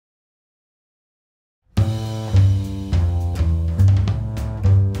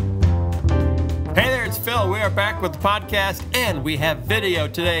Bill. We are back with the podcast, and we have video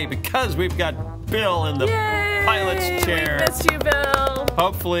today because we've got Bill in the pilot's chair. We missed you, Bill.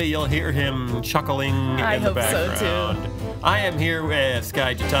 Hopefully, you'll hear him chuckling in the background. So too. I am here with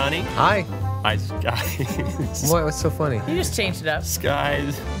Skye Jitani. Hi. Hi, Skye. What's so funny? You just changed it up.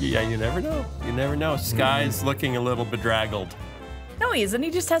 Skye's, yeah, you never know. You never know. Skye's looking a little bedraggled. No, he isn't.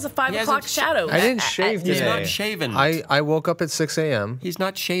 He just has a 5 o'clock shadow. I didn't shave today. He's not shaven. I woke up at 6 a.m. He's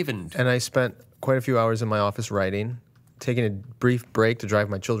not shaven. And I spent quite a few hours in my office writing, taking a brief break to drive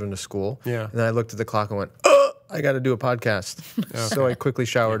my children to school. Yeah. And then I looked at the clock and went, oh, I got to do a podcast. Okay. So I quickly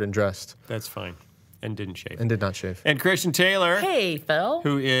showered and dressed. That's fine. And didn't shave. And did not shave. And Christian Taylor. Hey, Phil.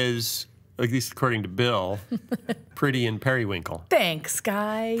 Who is, at least according to Bill, pretty in periwinkle. Thanks,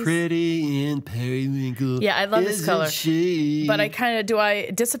 guys. Pretty in periwinkle. Yeah, I love this color. She? But do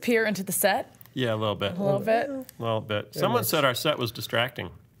I disappear into the set? Yeah, a little bit. A little bit? A little bit. Someone said our set was distracting.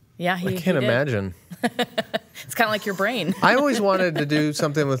 Yeah, I can't imagine. It's kind of like your brain. I always wanted to do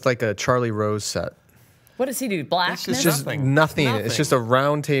something with like a Charlie Rose set. What does he do? Blackness? It's just nothing. It's just a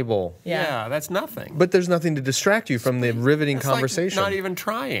round table. Yeah, that's nothing. But there's nothing to distract you from the riveting conversation. Like not even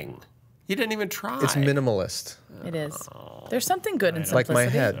trying. He didn't even try. It's minimalist. It is. There's something good in simplicity. Like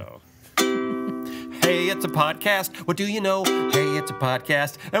my head. Hey, it's a podcast. What do you know? Hey, it's a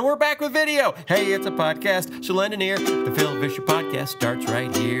podcast. And we're back with video. Hey, it's a podcast. So lend an ear. The Phil Vischer podcast starts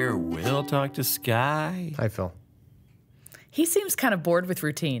right here. We'll talk to Skye. Hi, Phil. He seems kind of bored with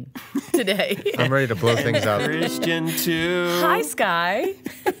routine today. I'm ready to blow things out. Christian, too. Hi, Skye.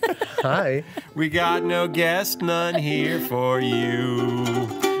 Hi. We got no guest, none here for you.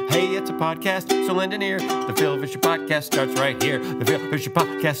 Hey, it's a podcast, so lend an ear. The Phil Vischer podcast starts right here. The Phil Vischer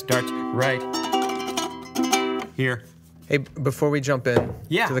podcast starts right here. Hey, before we jump in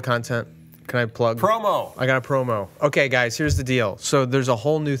to the content, can I plug? Promo. I got a promo. Okay, guys, here's the deal. So there's a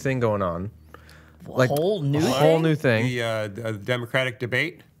whole new thing going on. Like whole new thing? The Democratic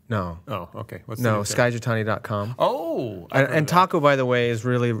debate? No. Oh, okay. What's the SkyeJitani.com. Oh. And Taco, by the way, is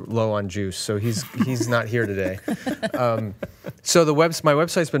really low on juice, so he's not here today. So my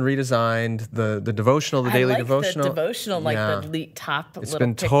website's been redesigned. The devotional, the daily devotional. The devotional, like the top. It's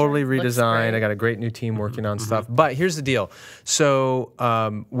been totally redesigned. I got a great new team working on stuff. But here's the deal.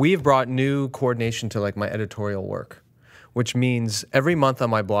 So we've brought new coordination to like my editorial work, which means every month on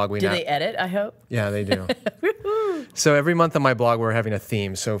my blog Do they edit, I hope? Yeah, they do. So every month on my blog we're having a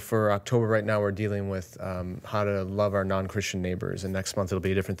theme. So for October right now we're dealing with how to love our non-Christian neighbors, and next month it'll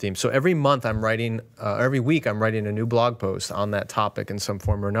be a different theme. So every month I'm writing, every week I'm writing a new blog post on that topic in some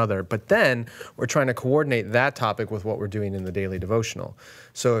form or another. But then we're trying to coordinate that topic with what we're doing in the daily devotional.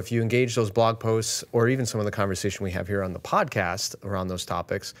 So if you engage those blog posts or even some of the conversation we have here on the podcast around those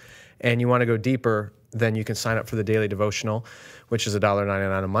topics, and you want to go deeper, then you can sign up for the daily devotional, which is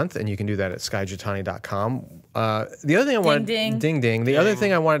 $1.99 a month, and you can do that at SkyeJitani.com. The other thing I wanted, The other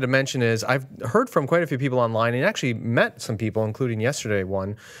thing I wanted to mention is I've heard from quite a few people online, and actually met some people, including yesterday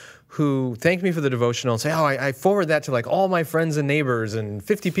one, who thanked me for the devotional and say, "Oh, I forward that to like all my friends and neighbors and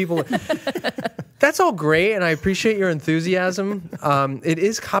 50 people." That's all great, and I appreciate your enthusiasm. It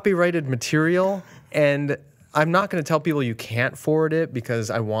is copyrighted material, and I'm not going to tell people you can't forward it because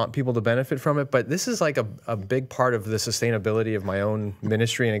I want people to benefit from it, but this is like a big part of the sustainability of my own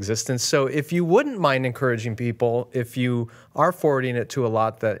ministry and existence. So if you wouldn't mind encouraging people, if you are forwarding it to a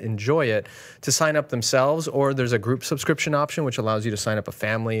lot that enjoy it, to sign up themselves, or there's a group subscription option which allows you to sign up a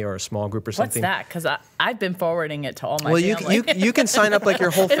family or a small group or something. What's that? Because I've been forwarding it to all my family. You can sign up like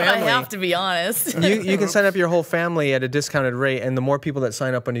your whole family. If I have to be honest. You can sign up your whhole family at a discounted rate, and the more people that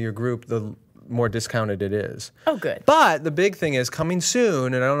sign up under your group, the more discounted it is. Oh, good. But the big thing is coming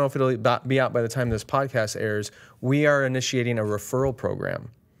soon, and I don't know if it'll be out by the time this podcast airs, we are initiating a referral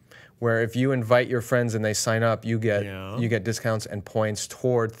program where if you invite your friends and they sign up, you get discounts and points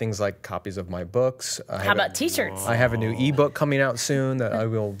toward things like copies of my books. How about t-shirts? I have a new ebook coming out soon that I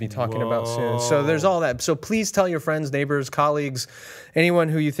will be talking about soon. So there's all that. So please tell your friends, neighbors, colleagues, anyone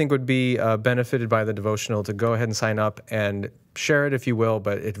who you think would be benefited by the devotional to go ahead and sign up, and share it if you will,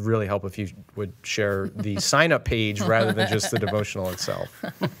 but it'd really help if you would share the sign-up page rather than just the devotional itself.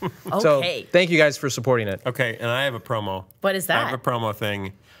 Okay. So thank you guys for supporting it. Okay, and I have a promo. What is that? I have a promo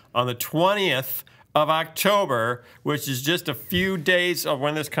thing. On the 20th of October, which is just a few days of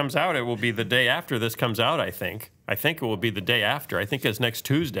when this comes out, it will be the day after this comes out, I think. I think it will be the day after. I think it's next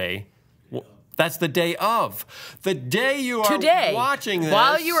Tuesday. That's the day of. The day you are watching this.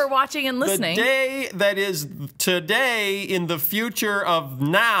 While you are watching and listening. The day that is today in the future of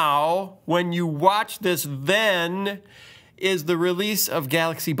now, when you watch this then, is the release of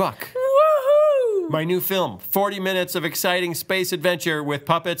Galaxy Buck. Woohoo! My new film, 40 minutes of exciting space adventure with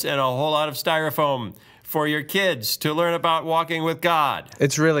puppets and a whole lot of styrofoam. for your kids to learn about walking with God.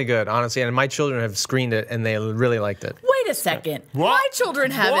 It's really good, honestly. And my children have screened it, and they really liked it. Wait a second. What? My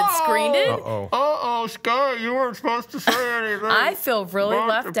children haven't screened it. Uh-oh. Skye, you weren't supposed to say anything. I feel really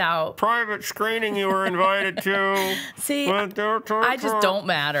left out. Private screening you were invited to. See, I just don't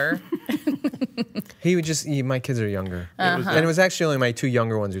matter. My kids are younger. And it was actually only my two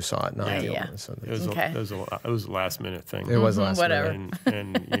younger ones who saw it, not the older ones. So It was, Okay. it was a last minute thing. it was last whatever. minute.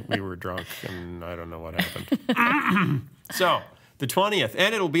 And we were drunk, and I don't know what happened. So, the 20th,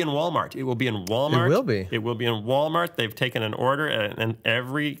 and it'll be in Walmart. It will be in Walmart. It will be. It will be in Walmart. They've taken an order, and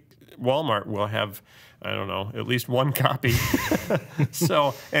every Walmart will have, I don't know, at least one copy.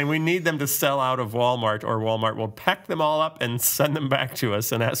 So, and we need them to sell out of Walmart, or Walmart will pack them all up and send them back to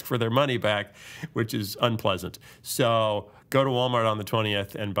us and ask for their money back, which is unpleasant. So, go to Walmart on the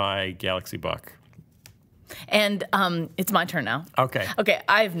 20th and buy Galaxy Buck. And it's my turn now. Okay. Okay,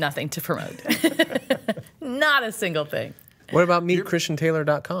 I have nothing to promote. Not a single thing. What about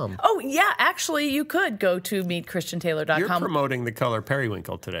meetchristiantaylor.com? Oh, yeah, actually, you could go to You're meetchristiantaylor.com. promoting the color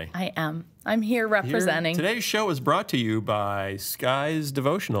periwinkle today. I am. I'm here representing. Today's show is brought to you by Skye's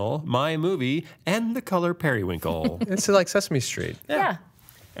Devotional, My Movie, and the color periwinkle. It's like Sesame Street. Yeah,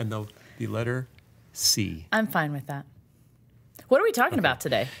 And the letter C. I'm fine with that. What are we talking about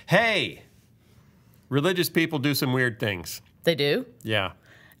today? Hey, religious people do some weird things. They do? Yeah.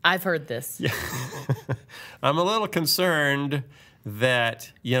 I've heard this. I'm a little concerned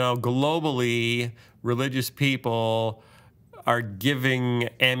that, globally, religious people are giving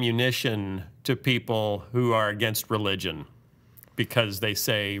ammunition to people who are against religion because they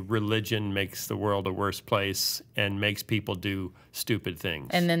say religion makes the world a worse place and makes people do stupid things.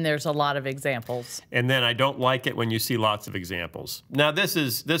 And then there's a lot of examples. And then I don't like it when you see lots of examples. Now,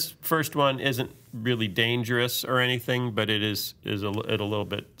 this first one isn't really dangerous or anything, but it is a little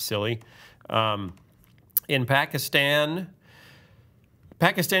bit silly. In Pakistan,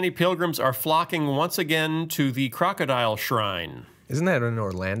 Pakistani pilgrims are flocking once again to the crocodile shrine. Isn't that in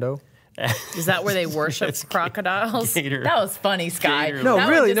Orlando? Is that where they worship crocodiles? Gator- That was funny, Skye. Gatorland. No, That one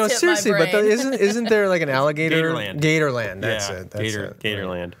really, just no, hit my seriously. But brain. isn't there like an alligator? Gatorland. Gatorland. That's Yeah, it. That's it.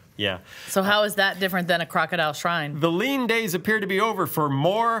 Gatorland. Yeah. So how is that different than a crocodile shrine? The lean days appear to be over for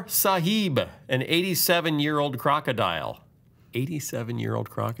Moor Sahib, an 87-year-old crocodile. 87-year-old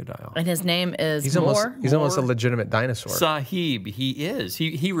crocodile. And his name is He's Moore. almost a legitimate dinosaur. Sahib, he is.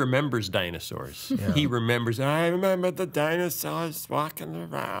 He remembers dinosaurs. He remembers, I remember the dinosaurs walking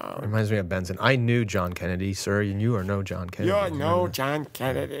around. Reminds me of Benson. I knew John Kennedy, sir, and you are no John Kennedy. You're no John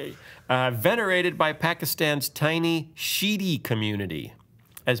Kennedy. Venerated by Pakistan's tiny Sheedi community.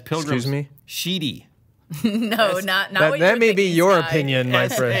 As pilgrims. Excuse me? Sheedi. No, not what you That were may be thinking, your Skye. opinion, my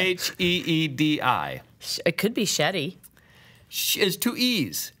friend. S-H-E-E-D-I. It could be Shetty. Is two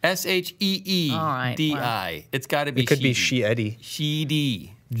E's. S-H-E-E-D-I. All right, It's got to be It could be Sheedi.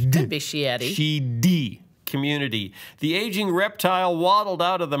 She-Eddie. Sheedi. Could be Shetty. Sheedi community. The aging reptile waddled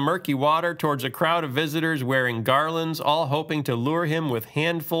out of the murky water towards a crowd of visitors wearing garlands, all hoping to lure him with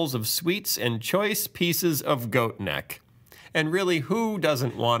handfuls of sweets and choice pieces of goat neck. And really, who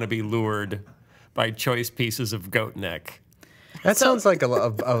doesn't want to be lured by choice pieces of goat neck? That sounds like a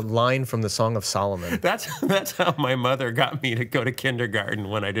line from the Song of Solomon. That's how my mother got me to go to kindergarten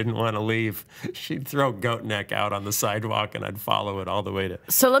when I didn't want to leave. She'd throw goat neck out on the sidewalk, and I'd follow it all the way to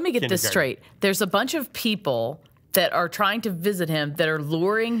So let me get this kindergarten. straight. There's a bunch of people that are trying to visit him that are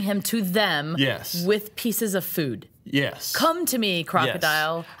luring him to them Yes. with pieces of food. Yes. Come to me,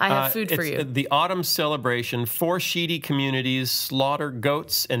 crocodile. Yes. I have food for It's you. The autumn celebration. 4 Sheedi communities slaughter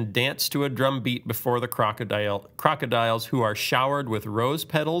goats and dance to a drum beat before the crocodiles, who are showered with rose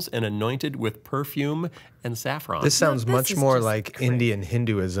petals and anointed with perfume and saffron. This sounds this much is more just like crazy. Indian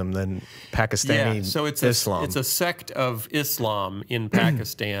Hinduism than Pakistani so it's Islam. It's a sect of Islam in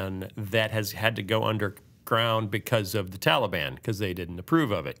Pakistan that has had to go underground because of the Taliban, because they didn't approve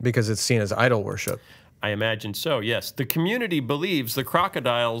of it. because it's seen as idol worship. I imagine so, yes. The community believes the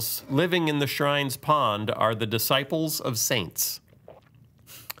crocodiles living in the shrine's pond are the disciples of saints.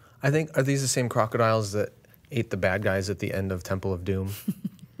 I think, are these the same crocodiles that ate the bad guys at the end of Temple of Doom?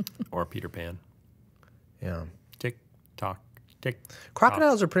 Or Peter Pan. Yeah. Tick, tock, tick.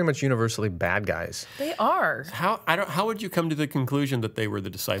 Crocodiles are pretty much universally bad guys. They are. How would you come to the conclusion that they were the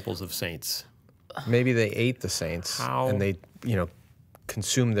disciples of saints? Maybe they ate the saints How? and they,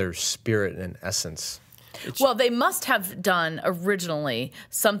 consumed their spirit and essence. Well, they must have done originally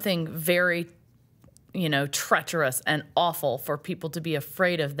something very, treacherous and awful for people to be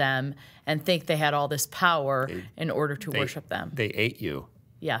afraid of them and think they had all this power in order to worship them. They ate you.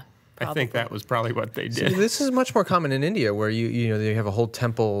 Yeah. I think that was probably what they did. This is much more common in India, where you have a whole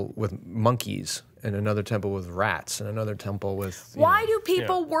temple with monkeys, and another temple with rats, and another temple with. Why do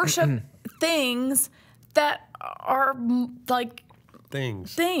people worship things that are like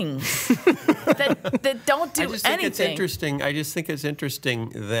things that don't do I just think anything? it's interesting. I just think it's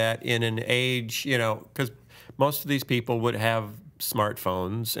interesting that in an age, because most of these people would have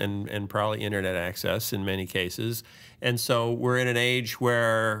smartphones and probably internet access in many cases, and so we're in an age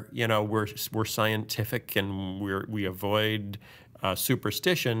where we're scientific and we avoid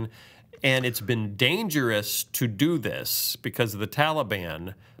superstition, and it's been dangerous to do this because of the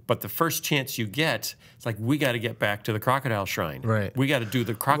Taliban. But the first chance you get, it's like, we got to get back to the crocodile shrine. Right. We got to do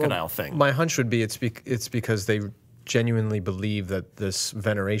the crocodile thing. My hunch would be it's because they genuinely believe that this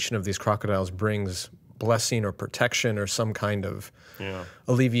veneration of these crocodiles brings blessing or protection or some kind of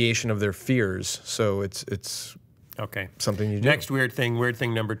alleviation of their fears. So it's okay. Something you do. Next weird thing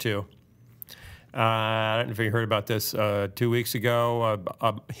number 2. I don't know if you heard about this. 2 weeks ago,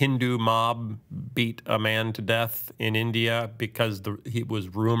 a Hindu mob beat a man to death in India because he was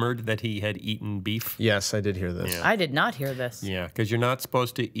rumored that he had eaten beef. Yes, I did hear this. I did not hear this. Yeah, because you're not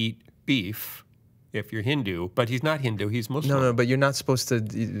supposed to eat beef if you're Hindu, but he's not Hindu, he's Muslim. No, but you're not supposed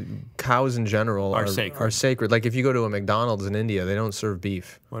to. Cows in general are sacred. Are sacred. Like if you go to a McDonald's in India, they don't serve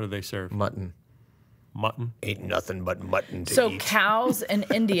beef. What do they serve? Mutton. Mutton? Ain't nothing but mutton to So eat. cows in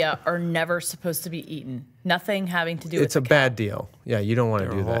India are never supposed to be eaten. Nothing having to do with It's a bad deal. Yeah, you don't want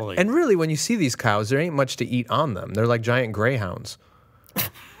to do that. holy. And really, when you see these cows, there ain't much to eat on them. They're like giant greyhounds.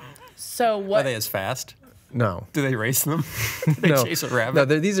 So Are what? they as fast? No. Do they race them? Do they No. chase a rabbit?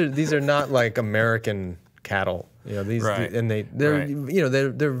 No, these are not like American cattle. These Right. and they're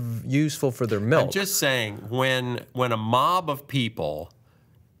Right. they're useful for their milk. I'm just saying, when a mob of people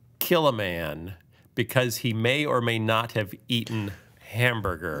kill a man because he may or may not have eaten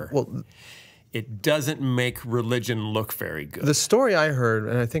hamburger, it doesn't make religion look very good. The story I heard,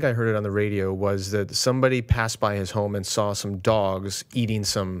 and I think I heard it on the radio, was that somebody passed by his home and saw some dogs eating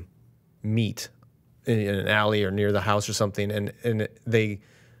some meat in an alley or near the house or something, and they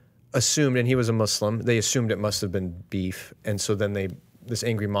assumed, and he was a Muslim, they assumed it must have been beef, and so then this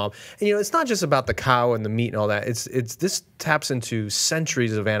angry mob. And it's not just about the cow and the meat and all that. This taps into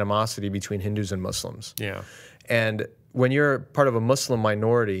centuries of animosity between Hindus and Muslims. Yeah. And when you're part of a Muslim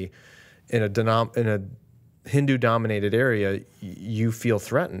minority in a Hindu-dominated area, you feel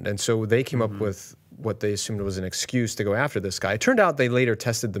threatened. And so they came up with what they assumed was an excuse to go after this guy. It turned out they later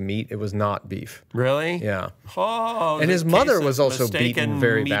tested the meat. It was not beef. Really? Yeah. Oh, And his the mother case was of also beaten mistaken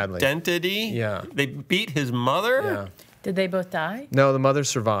very meat badly. Identity? Yeah. They beat his mother? Yeah. Did they both die? No, the mother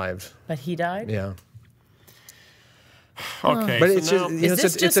survived. But he died? Yeah. Okay. But so it's now, just, Is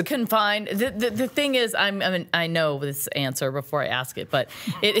this it's just a confined? The thing is, I know this answer before I ask it, but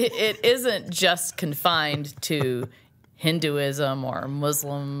it isn't just confined to Hinduism or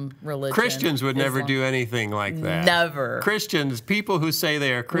Muslim religion. Christians would never Islam. do anything like that. Never. Christians, people who say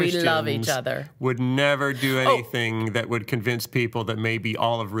they are Christians, love each other. would never do anything that would convince people that maybe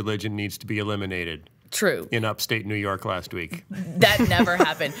all of religion needs to be eliminated. True. In upstate New York last week. That never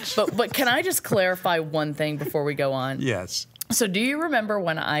happened. But can I just clarify one thing before we go on? Yes. So do you remember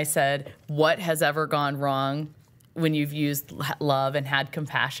when I said, what has ever gone wrong when you've used love and had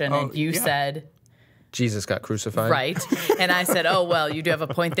compassion? And you said... Jesus got crucified. Right. And I said, oh, well, you do have a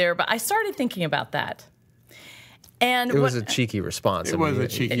point there. But I started thinking about that. And It was a cheeky response. It was a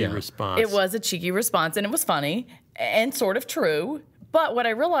cheeky response. It was a cheeky response, and it was funny and sort of true. But what I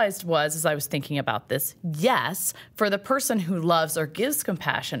realized was, as I was thinking about this, yes, for the person who loves or gives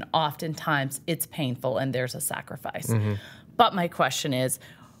compassion, oftentimes it's painful and there's a sacrifice. Mm-hmm. But my question is,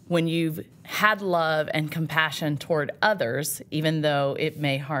 when you've had love and compassion toward others, even though it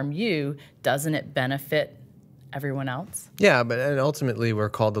may harm you, doesn't it benefit everyone else? Yeah, and ultimately we're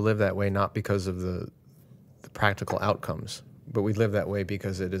called to live that way not because of the practical outcomes, but we live that way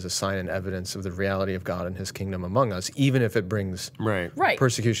because it is a sign and evidence of the reality of God and His kingdom among us, even if it brings Right.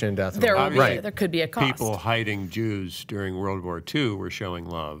 persecution and death. There, right. there could be a cost. People hiding Jews during World War II were showing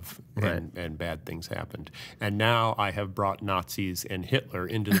love, and bad things happened. And now I have brought Nazis and Hitler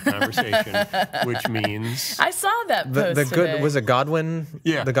into the conversation, which means... I saw that post The today. good was it Godwin?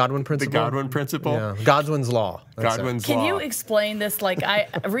 Yeah. The Godwin principle. The Godwin principle. Yeah. Godwin's law. That's it. Godwin's Can law. you explain this? Like,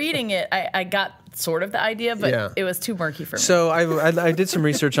 reading it, I got sort of the idea, but it was too murky for me. So I did some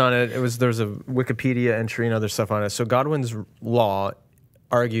research on it. There's a Wikipedia entry and other stuff on it. So Godwin's law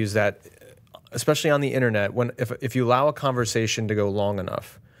argues that, especially on the internet, if you allow a conversation to go long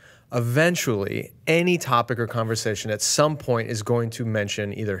enough, eventually any topic or conversation at some point is going to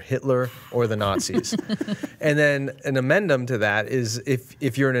mention either Hitler or the Nazis. And then an amendum to that is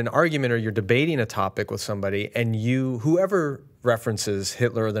if you're in an argument or you're debating a topic with somebody and whoever references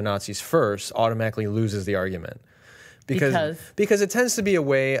Hitler or the Nazis first automatically loses the argument. Because it tends to be a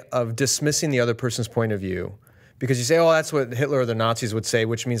way of dismissing the other person's point of view. Because you say, oh, that's what Hitler or the Nazis would say,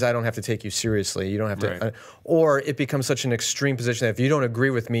 which means I don't have to take you seriously. You don't have to, or it becomes such an extreme position that if you don't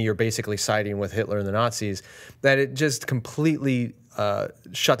agree with me, you're basically siding with Hitler and the Nazis, that it just completely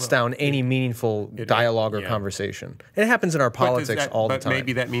shuts down any meaningful dialogue or conversation. It happens in our politics all the time. But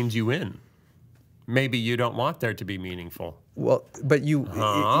maybe that means you win. Maybe you don't want there to be meaningful. Well, but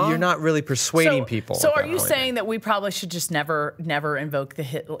you're not really persuading people. So are you saying that we probably should just never invoke the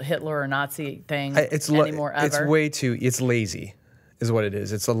Hitler or Nazi thing anymore ever? It's way too, it's lazy is what it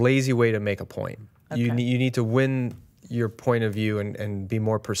is. It's a lazy way to make a point. Okay. You need to win your point of view and be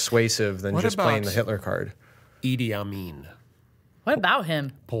more persuasive than just playing the Hitler card. Idi Amin. What about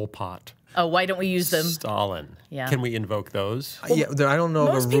him? Pol Pot. Oh, why don't we use them? Stalin. Yeah. Can we invoke those? Well, yeah, I don't know of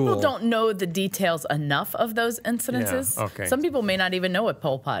a rule. Most people don't know the details enough of those incidences. Yeah, okay. Some people may not even know what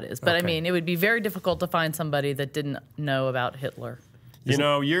Pol Pot is. But I mean, it would be very difficult to find somebody that didn't know about Hitler. You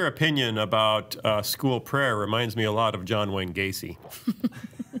know, your opinion about school prayer reminds me a lot of John Wayne Gacy.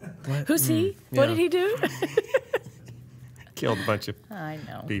 Who's he? What did he do? Killed a bunch of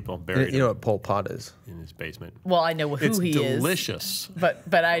people, buried you know what Pol Pot is? In his basement. Well, I know who he is. It's delicious.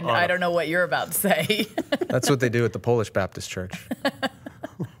 But I don't know what you're about to say. That's what they do at the Polish Baptist Church.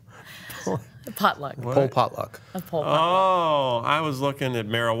 Potluck. Pol Potluck. Oh, I was looking at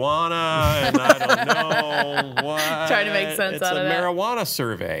marijuana, and I don't know what. Trying to make sense out of that. It's a marijuana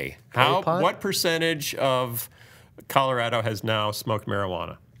survey. What percentage of Colorado has now smoked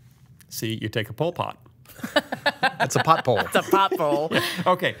marijuana? See, you take a Pol Pot. That's a pot pole. It's a pot pole.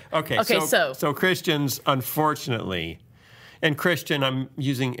 Okay. So Christians, unfortunately, and Christian, I'm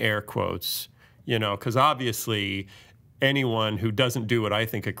using air quotes, you know, because obviously anyone who doesn't do what I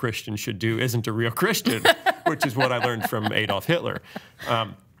think a Christian should do isn't a real Christian, which is what I learned from Adolf Hitler.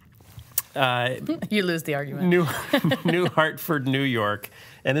 You lose the argument. New Hartford, New York,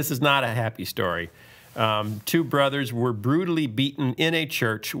 and this is not a happy story. Two brothers were brutally beaten in a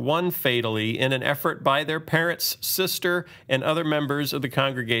church, one fatally, in an effort by their parents, sister, and other members of the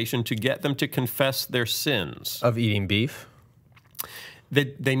congregation to get them to confess their sins. Of eating beef?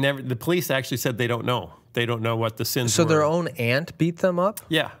 The police actually said they don't know. They don't know what the sins were. So their own aunt beat them up?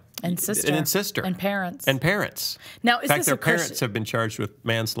 Yeah. And sister. And sister. And parents. And parents. Now, in fact, their parents have been charged with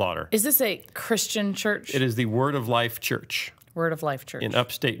manslaughter. Is this a Christian church? It is the Word of Life Church. Word of Life Church. In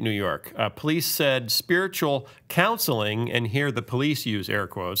upstate New York. Police said spiritual counseling, and here the police use air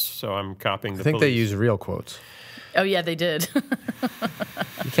quotes, so I'm copying the police. I think they use real quotes. Oh, yeah, they did.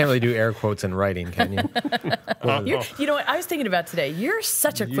 You can't really do air quotes in writing, can you? You know what I was thinking about today? You're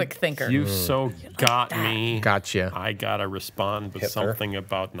such a quick thinker. You so got me. Gotcha. I got to respond with Hitler. something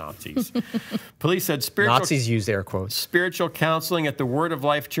about Nazis. Police said Nazis used air quotes. Spiritual counseling at the Word of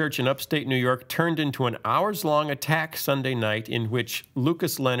Life Church in upstate New York turned into an hours-long attack Sunday night in which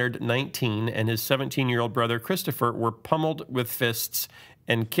Lucas Leonard, 19, and his 17-year-old brother Christopher were pummeled with fists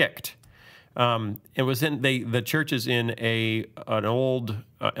and kicked. It was in the church is in an old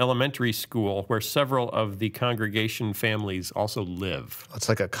elementary school where several of the congregation families also live. It's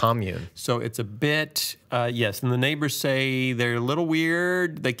like a commune. So it's a bit yes, and the neighbors say they're a little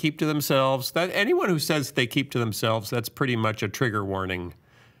weird. They keep to themselves. That anyone who says they keep to themselves, that's pretty much a trigger warning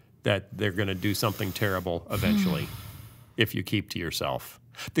that they're going to do something terrible eventually if you keep to yourself.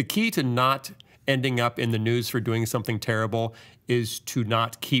 The key to not ending up in the news for doing something terrible is to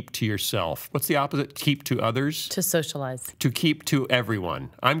not keep to yourself. What's the opposite? Keep to others? To socialize. To keep to everyone.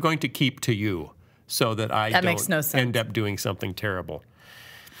 I'm going to keep to you so that I don't end up doing something terrible.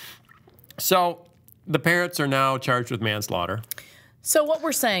 So the parents are now charged with manslaughter. So what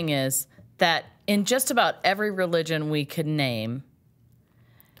we're saying is that in just about every religion we could name,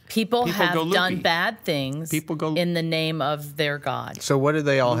 people have done bad things in the name of their God. So what do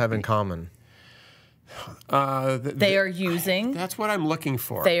they all have in common? They are using... That's what I'm looking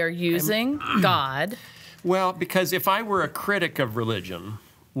for. They are using God. Well, because if I were a critic of religion,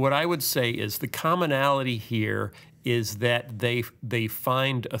 what I would say is the commonality here is that they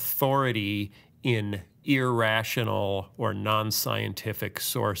find authority in irrational or non-scientific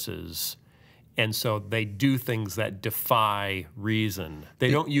sources. And so they do things that defy reason.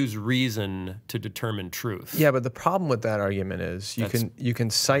 They don't use reason to determine truth. Yeah, but the problem with that argument is you can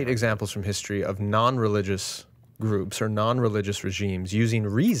cite examples from history of non-religious groups or non-religious regimes using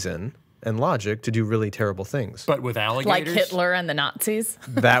reason and logic to do really terrible things. But with Like alligators? Hitler and the Nazis.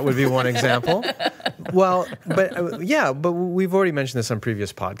 That would be one example. Well, but yeah, but we've already mentioned this on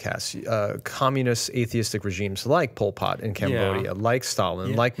previous podcasts. Communist, atheistic regimes like Pol Pot in Cambodia, like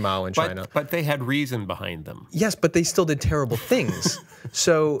Stalin, like Mao in China. But they had reason behind them. Yes, but they still did terrible things.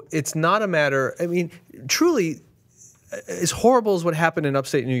 So it's not a matter, I mean, truly, as horrible as what happened in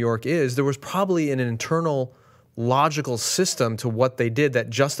upstate New York is, there was probably an internal logical system to what they did that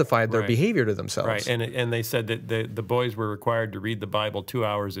justified their behavior to themselves. Right, and they said that the boys were required to read the Bible 2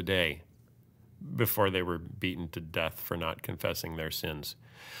 hours a day before they were beaten to death for not confessing their sins.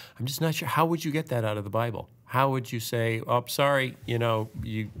 I'm just not sure. How would you get that out of the Bible? How would you say, oh, sorry,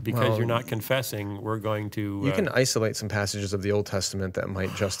 because you're not confessing, we're going to... You can isolate some passages of the Old Testament that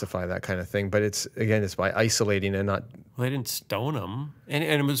might justify that kind of thing, but it's by isolating and not... Well, they didn't stone them, and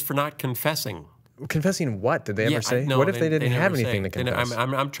it was for not confessing. Confessing what? Did they ever say? No, what if they didn't have anything to confess?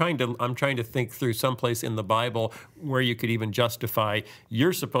 I'm trying to think through someplace in the Bible where you could even justify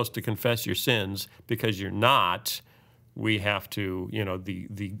you're supposed to confess your sins because you're not. We have to,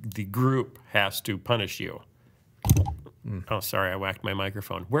 the group has to punish you. Oh, sorry, I whacked my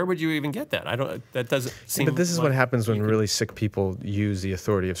microphone. Where would you even get that? That doesn't seem. But this is what happens when really sick people use the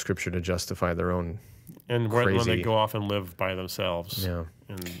authority of Scripture to justify their own. And when they go off and live by themselves. Yeah.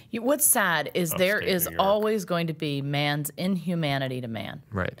 What's sad is there is always going to be man's inhumanity to man.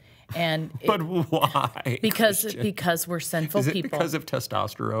 Right. But why? Because we're sinful Is it people. because of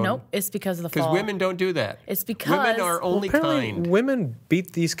testosterone? Nope, it's because of the fall. Because women don't do that. It's because women are only kind. Women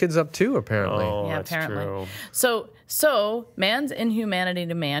beat these kids up too, apparently. Oh, Yeah, that's apparently. true. So man's inhumanity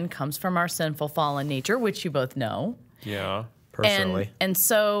to man comes from our sinful fallen nature, which you both know. Yeah. Personally. And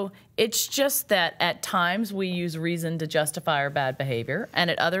so it's just that at times we use reason to justify our bad behavior,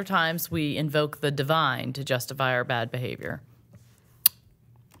 and at other times we invoke the divine to justify our bad behavior.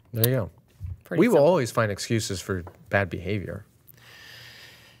 There you go. Pretty simple. Will always find excuses for bad behavior.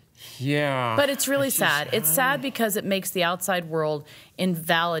 Yeah. But it's really sad. It's sad because it makes the outside world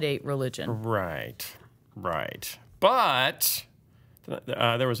invalidate religion. Right. But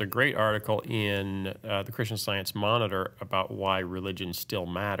there was a great article in the Christian Science Monitor about why religion still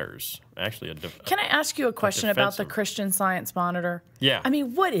matters. Actually, Can I ask you a question about the defensive. Christian Science Monitor? Yeah. I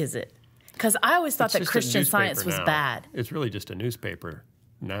mean, what is it? Because I always thought It's that just a Christian Science newspaper was now. bad. It's really just a newspaper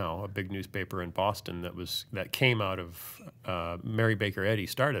now, a big newspaper in Boston that came out of Mary Baker Eddy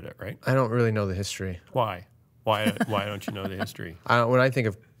started it, right? I don't really know the history. Why? Why don't you know the history? When I think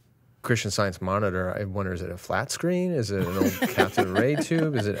of Christian Science Monitor, I wonder, is it a flat screen? Is it an old cathode ray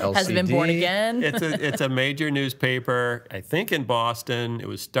tube? Is it LCD? Has it been born again? It's a major newspaper, I think in Boston. It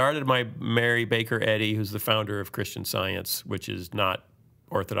was started by Mary Baker Eddy, who's the founder of Christian Science, which is not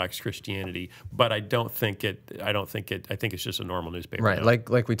Orthodox Christianity, but I think it's just a normal newspaper. Right, now.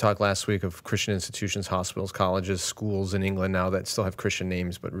 like we talked last week of Christian institutions, hospitals, colleges, schools in England now that still have Christian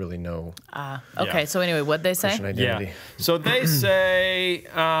names, but really no Okay, Yeah. so anyway, what'd they say? Christian identity. Yeah. So they say,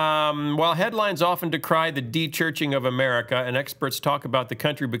 while headlines often decry the de-churching of America and experts talk about the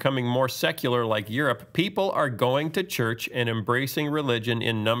country becoming more secular like Europe, people are going to church and embracing religion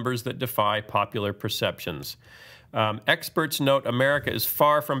in numbers that defy popular perceptions. Experts note America is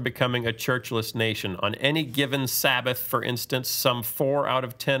far from becoming a churchless nation. On any given Sabbath, for instance, some 4 out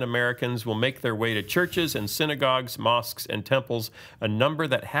of 10 Americans will make their way to churches and synagogues, mosques, and temples, a number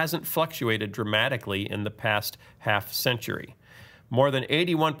that hasn't fluctuated dramatically in the past half-century. More than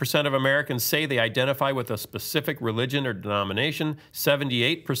 81% of Americans say they identify with a specific religion or denomination.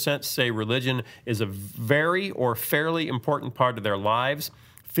 78% say religion is a very or fairly important part of their lives.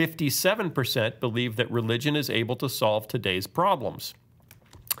 57% believe that religion is able to solve today's problems.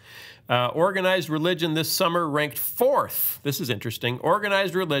 Organized religion this summer ranked 4th. This is interesting.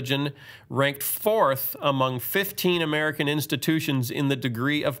 Organized religion ranked 4th among 15 American institutions in the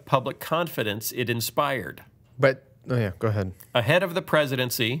degree of public confidence it inspired. But, oh yeah, go ahead. Ahead of the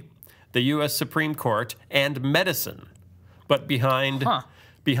presidency, the U.S. Supreme Court, and medicine, but behind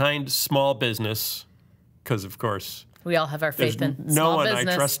small business, because, of course, We all have our faith there's in no small one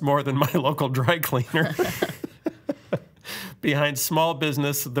business. I trust more than my local dry cleaner. Behind small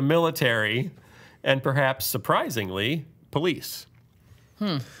business, the military, and perhaps surprisingly, police.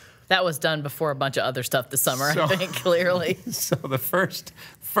 That was done before a bunch of other stuff this summer, I think, clearly. So the first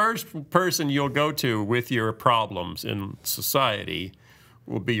person you'll go to with your problems in society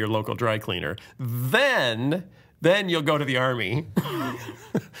will be your local dry cleaner. Then you'll go to the Army.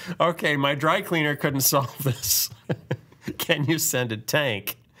 Okay, my dry cleaner couldn't solve this. Can you send a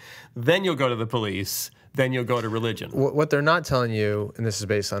tank? Then you'll go to the police. Then you'll go to religion. What they're not telling you, and this is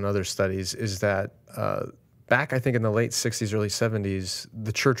based on other studies, is that back, I think, in the late 60s, early 70s,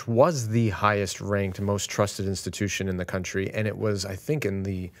 the church was the highest ranked, most trusted institution in the country. And it was, I think, in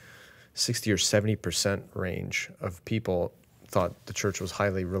the 60 or 70% range of people thought the church was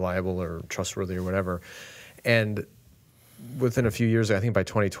highly reliable or trustworthy or whatever. And within a few years, I think by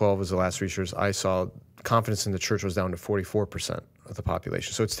 2012 was the last research I saw, confidence in the church was down to 44% of the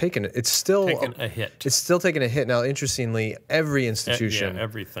population. So it's still taken a hit. It's still taking a hit. Now, interestingly, every institution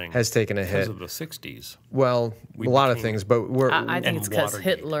everything has taken a hit. Because of the 60s. Well, a lot of things, but I think it's because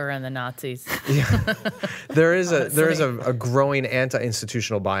Hitler and the Nazis. Yeah. there is a growing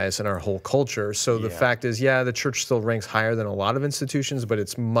anti-institutional bias in our whole culture. So the fact is, the church still ranks higher than a lot of institutions, but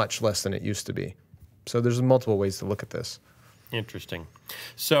it's much less than it used to be. So there's multiple ways to look at this. Interesting.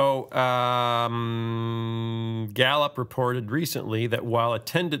 So Gallup reported recently that while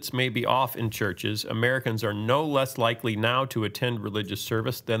attendance may be off in churches, Americans are no less likely now to attend religious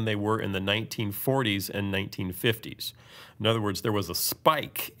service than they were in the 1940s and 1950s. In other words, there was a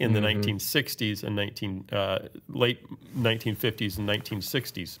spike in the 1960s and late 1950s and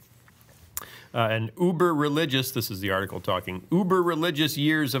 1960s. And uber-religious, this is the article talking, uber-religious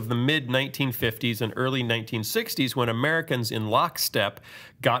years of the mid-1950s and early 1960s when Americans in lockstep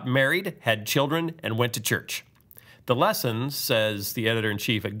got married, had children, and went to church. The lesson, says the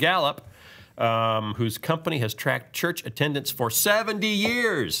editor-in-chief at Gallup, whose company has tracked church attendance for 70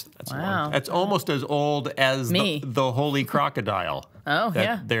 years. That's wow. That's almost as old as the holy crocodile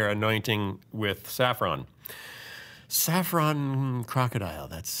that they're anointing with saffron. Saffron crocodile,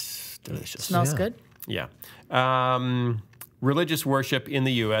 that's delicious. Smells good. Yeah. Religious worship in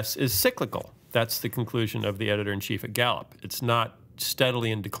the U.S. is cyclical. That's the conclusion of the editor-in-chief at Gallup. It's not steadily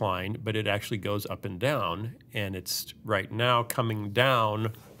in decline, but it actually goes up and down, and it's right now coming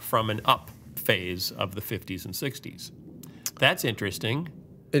down from an up phase of the 50s and 60s. That's interesting.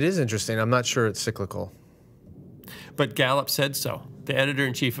 It is interesting. I'm not sure it's cyclical. But Gallup said so. The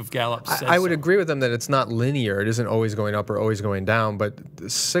editor-in-chief of Gallup said I would agree with them that it's not linear. It isn't always going up or always going down, but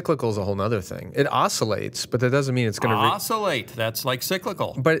cyclical is a whole other thing. It oscillates, but that doesn't mean it's going to oscillate. That's like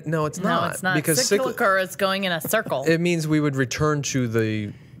cyclical. But no, it's not. No, it's not. Because cyclical is going in a circle. It means we would return to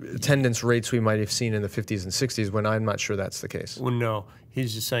the attendance rates we might have seen in the 50s and 60s when I'm not sure that's the case. Well, no.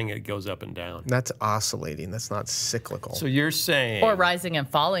 He's just saying it goes up and down. That's oscillating. That's not cyclical. So you're saying... Or rising and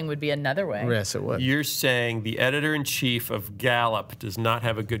falling would be another way. Yes, it would. You're saying the editor-in-chief of Gallup does not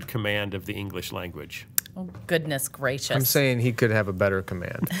have a good command of the English language. Oh, goodness gracious. I'm saying he could have a better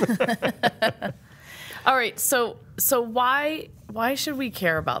command. All right, so why should we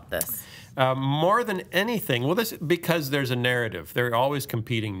care about this? More than anything, well, because there's a narrative. There are always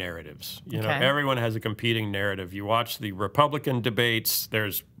competing narratives. You know, everyone has a competing narrative. You watch the Republican debates,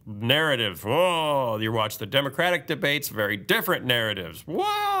 there's narrative. Whoa! You watch the Democratic debates, very different narratives.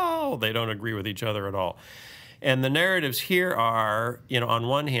 Whoa! They don't agree with each other at all. And the narratives here are, you know, on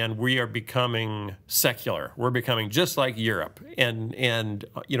one hand, we are becoming secular. We're becoming just like Europe. And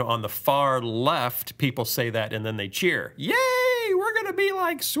you know, on the far left, people say that and then they cheer. Yay! We're going to be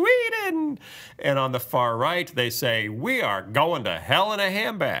like Sweden. And on the far right, they say, we are going to hell in a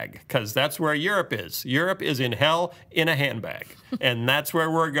handbag, because that's where Europe is. Europe is in hell in a handbag. And that's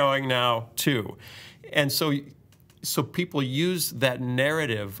where we're going now, too. And so people use that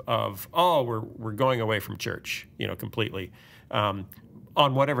narrative of, oh, we're going away from church, you know, completely, on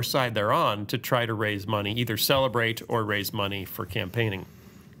whatever side they're on, to try to raise money, either celebrate or raise money for campaigning.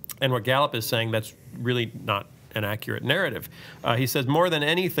 And what Gallup is saying, that's really not an accurate narrative. He says, more than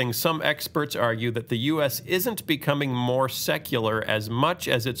anything, some experts argue that the U.S. isn't becoming more secular as much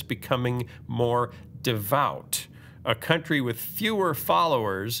as it's becoming more devout. A country with fewer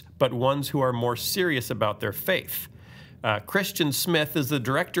followers, but ones who are more serious about their faith. Christian Smith is the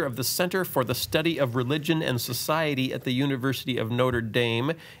director of the Center for the Study of Religion and Society at the University of Notre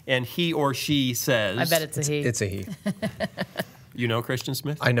Dame, and he or she says... I bet it's a he. It's a he. You know Christian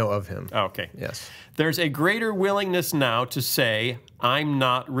Smith? I know of him. Oh, okay. Yes. There's a greater willingness now to say, I'm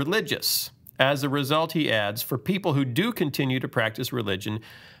not religious. As a result, he adds, for people who do continue to practice religion,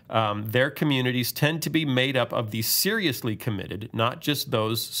 their communities tend to be made up of the seriously committed, not just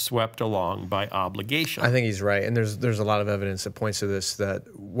those swept along by obligation. I think he's right, and there's a lot of evidence that points to this, that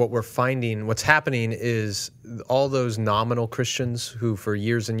what we're finding, what's happening is all those nominal Christians who for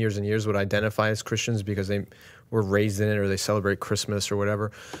years and years and years would identify as Christians because they were raised in it or they celebrate Christmas or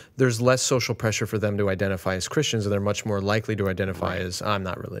whatever, there's less social pressure for them to identify as Christians, and they're much more likely to identify as, I'm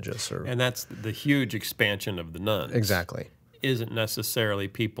not religious. And that's the huge expansion of the nuns. Exactly. Isn't necessarily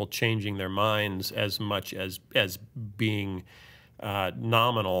people changing their minds as much as being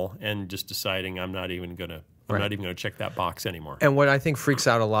nominal and just deciding I'm not even going to I'm not even going to check that box anymore. And what I think freaks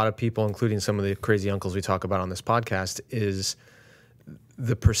out a lot of people, including some of the crazy uncles we talk about on this podcast, is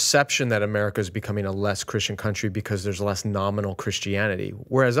the perception that America is becoming a less Christian country because there's less nominal Christianity.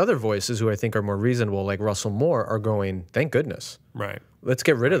 Whereas other voices who I think are more reasonable, like Russell Moore, are going, thank goodness. Right. Let's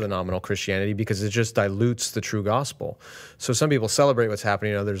get rid of the nominal Christianity because it just dilutes the true gospel. So some people celebrate what's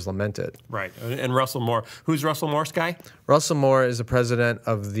happening, others lament it. Right. And Russell Moore. Who's Russell Moore, Skye? Russell Moore is the president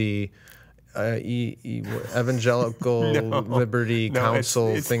of the Evangelical Liberty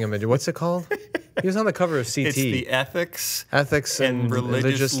Council thingamajig. What's it called? He was on the cover of CT. It's the Ethics and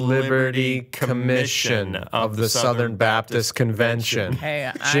Religious Liberty Commission of the Southern Baptist Convention. Hey,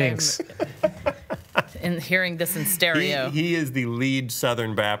 Jinx. In hearing this in stereo. He is the lead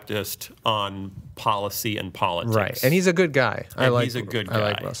Southern Baptist on policy and politics. Right, and he's a good guy. He's a good guy. I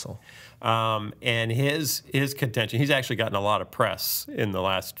like Russell. And his contention, he's actually gotten a lot of press in the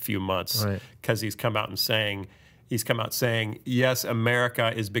last few months because he's come out saying, yes,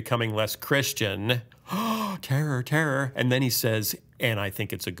 America is becoming less Christian. Terror, terror. And then he says, and I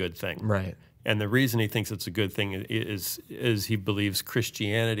think it's a good thing. Right. And the reason he thinks it's a good thing is he believes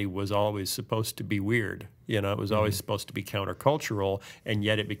Christianity was always supposed to be weird. You know, it was always supposed to be countercultural, and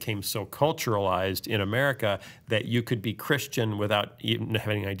yet it became so culturalized in America that you could be Christian without even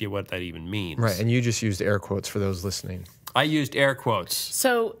having an idea what that even means. Right, and you just used air quotes for those listening. I used air quotes.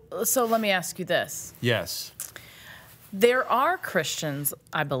 So let me ask you this. Yes. There are Christians,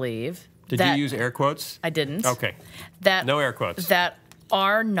 I believe. Did you use air quotes? I didn't. Okay. No air quotes. That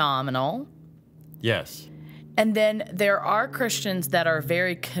are nominal. Yes. And then there are Christians that are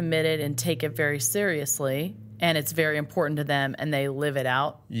very committed and take it very seriously, and it's very important to them, and they live it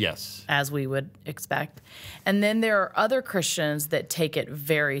out. Yes. As we would expect. And then there are other Christians that take it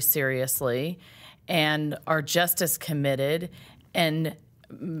very seriously and are just as committed and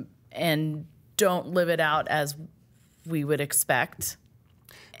don't live it out as we would expect.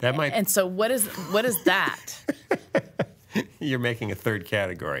 That might. And so what is that? You're making a third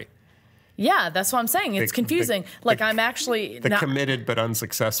category. Yeah, that's what I'm saying. It's confusing. I'm actually the committed but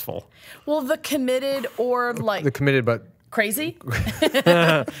unsuccessful. Well, the committed or like the committed but crazy.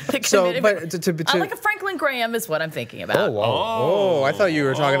 The committed, but like a Franklin Graham is what I'm thinking about. Oh, I thought you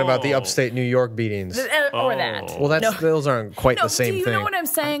were talking about the upstate New York beatings. Or that. Well, those aren't quite the same thing. Do you know what I'm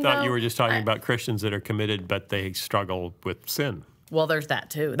saying? I thought you were just talking about Christians that are committed but they struggle with sin. Well, there's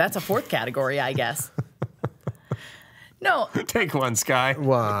that too. That's a fourth category, I guess. No. Take one, Skye.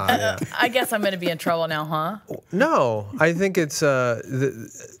 Wow. Yeah. I guess I'm going to be in trouble now, huh? No, I think it's... What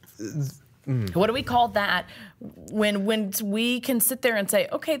do we call that when we can sit there and say,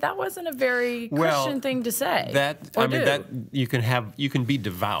 okay, that wasn't a very Christian thing to say? You can be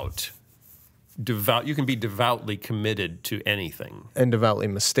devout. You can be devoutly committed to anything. And devoutly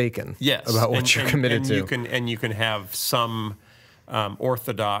mistaken yes. about what you're committed to. You can have some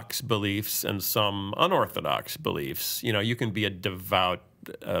orthodox beliefs and some unorthodox beliefs. You know, you can be a devout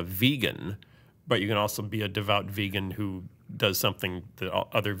vegan, but you can also be a devout vegan who does something that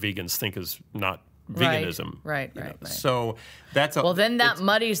other vegans think is not veganism. Right. So that's then that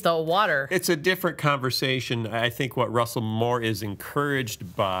muddies the water. It's a different conversation. I think what Russell Moore is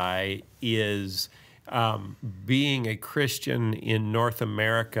encouraged by is being a Christian in North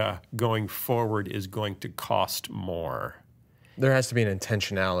America going forward is going to cost more. There has to be an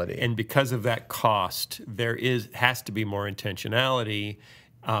intentionality. And because of that cost, there has to be more intentionality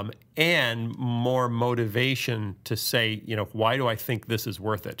and more motivation to say, you know, why do I think this is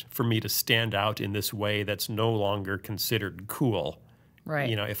worth it for me to stand out in this way that's no longer considered cool? Right.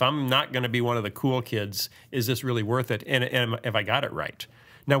 You know, if I'm not going to be one of the cool kids, is this really worth it? And have I got it right?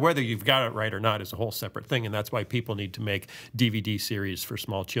 Now, whether you've got it right or not is a whole separate thing, and that's why people need to make DVD series for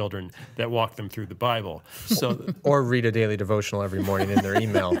small children that walk them through the Bible. So, or read a daily devotional every morning in their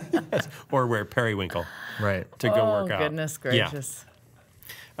email. Or wear periwinkle to go work out. Oh, goodness gracious.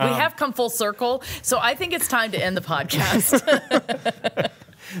 Yeah. We have come full circle, so I think it's time to end the podcast.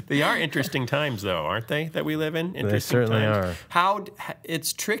 They are interesting times, though, aren't they, that we live in? They certainly are.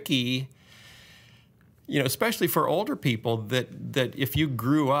 It's tricky... You know, especially for older people, that if you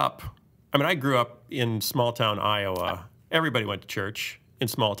grew up, I mean, I grew up in small town Iowa. Everybody went to church in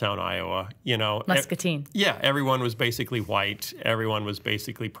small town Iowa. You know, Muscatine. Yeah, everyone was basically white. Everyone was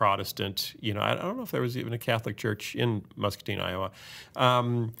basically Protestant. You know, I don't know if there was even a Catholic church in Muscatine, Iowa.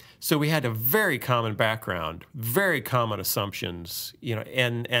 So we had a very common background, very common assumptions. You know,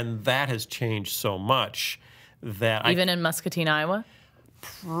 and that has changed so much that even in Muscatine, Iowa.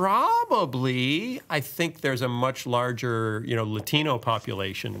 Probably. I think there's a much larger, you know, Latino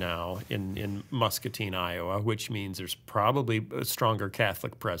population now in Muscatine, Iowa, which means there's probably a stronger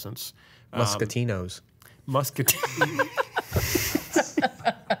Catholic presence. Muscatinos. Muscatine.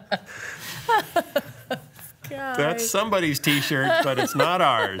 That's somebody's T-shirt, but it's not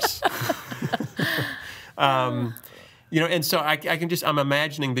ours. You know, and so I can just, I'm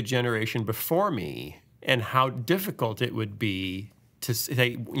imagining the generation before me and how difficult it would be to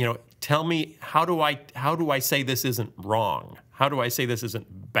say, you know, tell me, how do I say this isn't wrong? How do I say this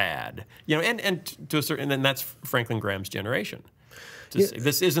isn't bad? You know, and to a certain, and that's Franklin Graham's generation. Say,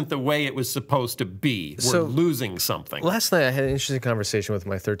 this isn't the way it was supposed to be. We're losing something. Last night I had an interesting conversation with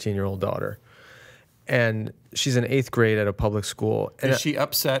my 13-year-old daughter. And she's in 8th grade at a public school. And is she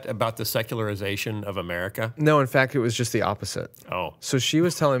upset about the secularization of America? No, in fact, it was just the opposite. Oh. So she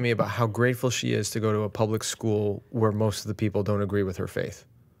was telling me about how grateful she is to go to a public school where most of the people don't agree with her faith.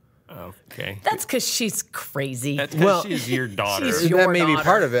 Okay. That's because she's crazy. That's because she's your daughter. That may be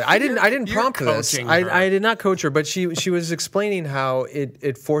part of it. I didn't prompt this. Her. I did not coach her, but she was explaining how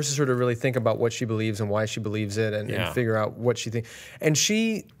it forces her to really think about what she believes and why she believes it and figure out what she thinks. And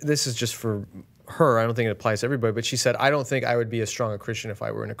this is just for her, I don't think it applies to everybody, but she said, I don't think I would be as strong a Christian if I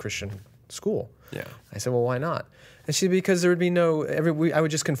were in a Christian school. Yeah. I said, well, why not? And she said, because there would be I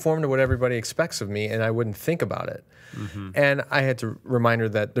would just conform to what everybody expects of me and I wouldn't think about it. Mm-hmm. And I had to remind her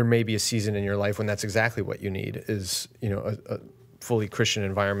that there may be a season in your life when that's exactly what you need is, you know, a fully Christian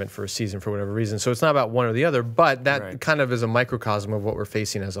environment for a season for whatever reason. So it's not about one or the other, but that kind of is a microcosm of what we're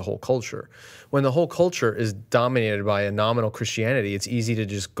facing as a whole culture. When the whole culture is dominated by a nominal Christianity, it's easy to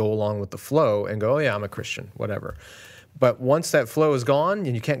just go along with the flow and go, oh yeah, I'm a Christian, whatever. But once that flow is gone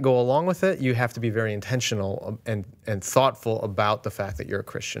and you can't go along with it, you have to be very intentional and thoughtful about the fact that you're a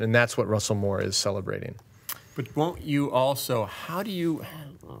Christian. And that's what Russell Moore is celebrating. But won't you also, how do you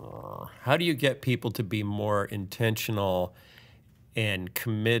get people to be more intentional and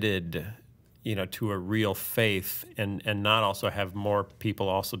committed, you know, to a real faith, and not also have more people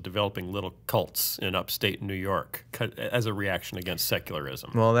also developing little cults in upstate New York as a reaction against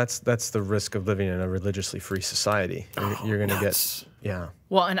secularism? Well, that's the risk of living in a religiously free society. You're going to get,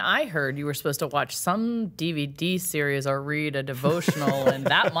 Well, and I heard you were supposed to watch some DVD series or read a devotional, and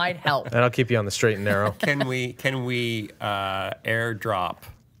that might help. That'll keep you on the straight and narrow. Can we airdrop?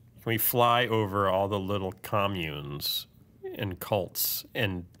 Can we fly over all the little communes and cults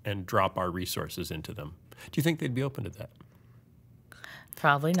and drop our resources into them? Do you think they'd be open to that?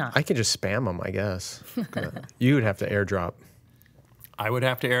 Probably not. I could just spam them, I guess. You would have to airdrop. I would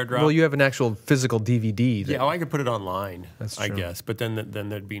have to airdrop? Well, you have an actual physical DVD. Yeah, I could put it online, That's true. I guess. But then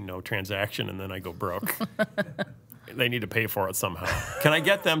there'd be no transaction, and then I go broke. They need to pay for it somehow. Can I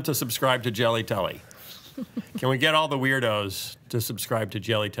get them to subscribe to Jelly Telly? Can we get all the weirdos to subscribe to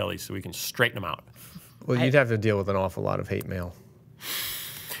Jelly Telly so we can straighten them out? Well, you'd have to deal with an awful lot of hate mail.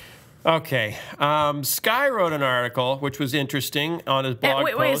 Okay. Skye wrote an article, which was interesting, on his blog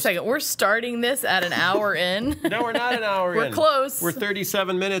post. Wait a second. We're starting this at an hour in? No, we're not an hour in. We're close. We're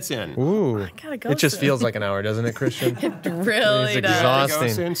 37 minutes in. Ooh. I gotta go It just soon. feels like an hour, doesn't it, Christian? It really It's does. exhausting.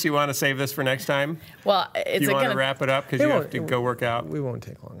 Go soon, so you want to save this for next time? Well, Do it's you want to gonna wrap it up because you have to go work out? We won't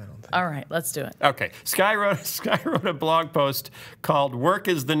take long, I don't think. All right, let's do it. Okay. Skye wrote a blog post called "Work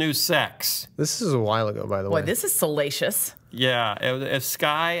is the New Sex." This is a while ago, by the way. Boy, this is salacious. Yeah, it's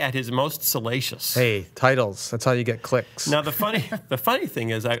Skye at his most salacious. Hey, titles. That's how you get clicks. Now the funny thing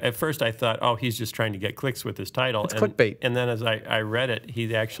is, at first I thought, oh, he's just trying to get clicks with his title. It's clickbait. And then as I read it,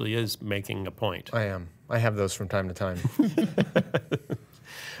 he actually is making a point. I am. I have those from time to time.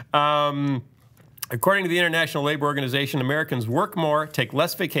 According to the International Labor Organization, Americans work more, take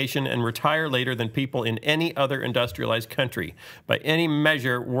less vacation, and retire later than people in any other industrialized country. By any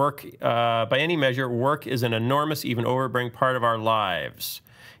measure, work is an enormous, even overbearing part of our lives.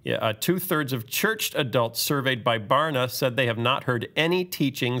 Yeah, 2/3 of churched adults surveyed by Barna said they have not heard any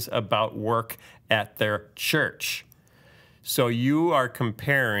teachings about work at their church. So you are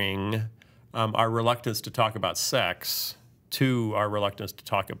comparing our reluctance to talk about sex to our reluctance to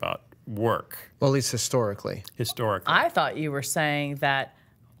talk about work. Well, at least historically. Historically. I thought you were saying that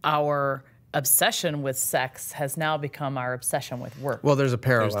our obsession with sex has now become our obsession with work. Well, there's a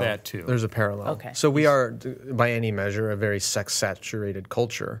parallel. There's that, too. There's a parallel. Okay. So we are, by any measure, a very sex-saturated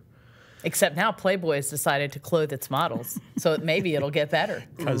culture. Except now Playboy has decided to clothe its models, so maybe it'll get better.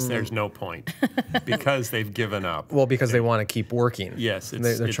 Because there's no point. Because they've given up. Well, because they want to keep working. Yes,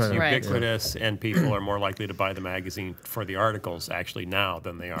 it's They're trying to, ubiquitous, and people are more likely to buy the magazine for the articles actually now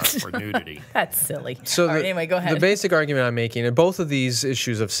than they are for nudity. That's silly. So All right, anyway, go ahead. The basic argument I'm making, and both of these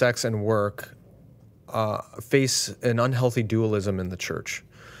issues of sex and work face an unhealthy dualism in the church.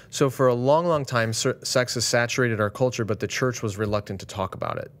 So for a long, long time, sex has saturated our culture, but the church was reluctant to talk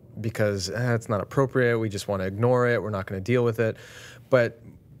about it because it's not appropriate. We just want to ignore it. We're not going to deal with it. But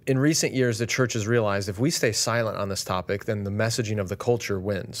in recent years, the church has realized if we stay silent on this topic, then the messaging of the culture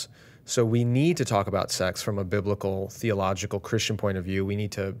wins. So we need to talk about sex from a biblical, theological, Christian point of view. We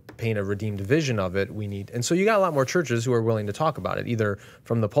need to paint a redeemed vision of it. And so you got a lot more churches who are willing to talk about it, either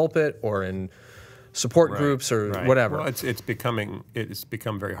from the pulpit or in support groups or whatever. Well, it's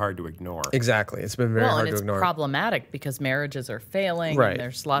become very hard to ignore. Exactly. It's been very hard to ignore. It's problematic because marriages are failing and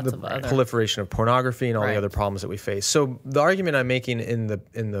there's lots of other proliferation of pornography and all the other problems that we face. So the argument I'm making in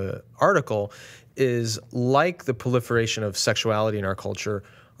the article is, like the proliferation of sexuality in our culture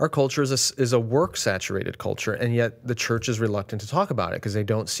is a work-saturated culture, and yet the church is reluctant to talk about it because they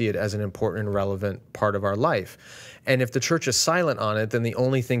don't see it as an important and relevant part of our life. And if the church is silent on it, then the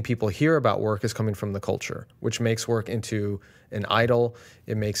only thing people hear about work is coming from the culture, which makes work into an idol.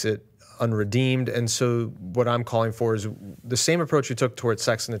 It makes it unredeemed. And so what I'm calling for is the same approach we took towards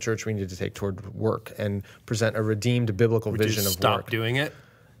sex in the church we need to take toward work and present a redeemed biblical vision of work. Stop doing it?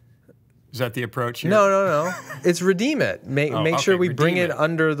 Is that the approach here? No. It's redeem it. Make sure we bring it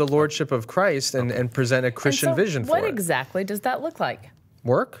under the lordship of Christ and present a Christian vision for it. What exactly does that look like?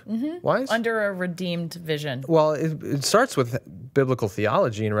 Work? Why? Under a redeemed vision. Well, it starts with biblical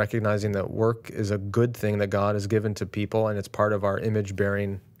theology and recognizing that work is a good thing that God has given to people, and it's part of our image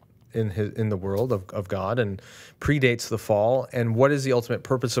bearing in the world of God, and predates the fall. And what is the ultimate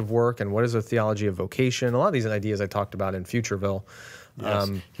purpose of work, and what is the theology of vocation? A lot of these ideas I talked about in Futureville. Yes.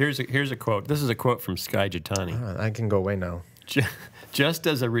 Here's a quote. This is a quote from Skye. I can go away now. Just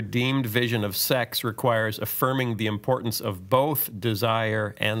as a redeemed vision of sex requires affirming the importance of both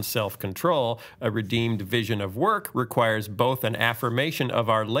desire and self-control, a redeemed vision of work requires both an affirmation of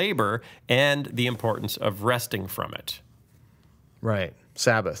our labor and the importance of resting from it. Right.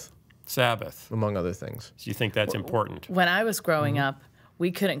 Sabbath, among other things. So you think that's important? When I was growing up,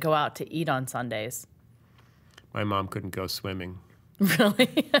 we couldn't go out to eat on Sundays. My mom couldn't go swimming.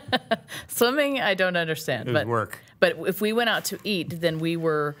 Really? Swimming, I don't understand. It was work. But if we went out to eat, then we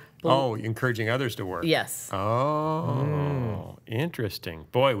were... encouraging others to work. Yes. Oh, interesting.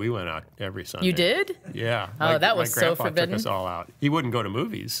 Boy, we went out every Sunday. You did? Yeah. Oh, that was so forbidden. My grandpa took us all out. He wouldn't go to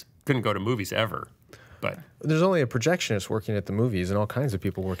movies. Couldn't go to movies ever. But there's only a projectionist working at the movies and all kinds of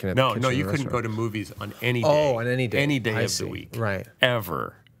people working at the kitchen. No, you couldn't go to movies on any day. Oh, on any day. Any day of the week. Right.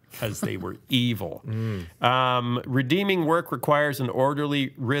 Ever. Because they were evil. Redeeming work requires an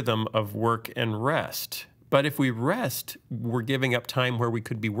orderly rhythm of work and rest. But if we rest, we're giving up time where we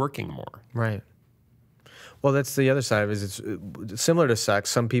could be working more. Right. Well, that's the other side of it. It's similar to sex.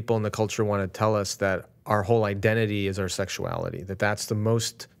 Some people in the culture want to tell us that our whole identity is our sexuality, that that's the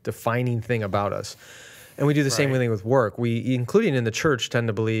most defining thing about us. And we do the same thing with work. We, including in the church, tend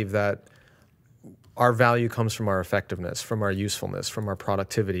to believe that our value comes from our effectiveness, from our usefulness, from our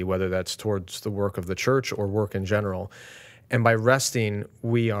productivity, whether that's towards the work of the church or work in general. And by resting,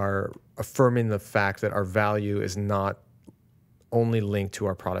 we are affirming the fact that our value is not only linked to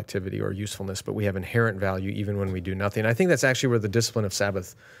our productivity or usefulness, but we have inherent value even when we do nothing. I think that's actually where the discipline of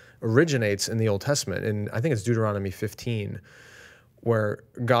Sabbath originates in the Old Testament. And I think it's Deuteronomy 15, where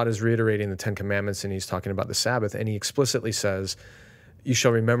God is reiterating the Ten Commandments and he's talking about the Sabbath. And he explicitly says, you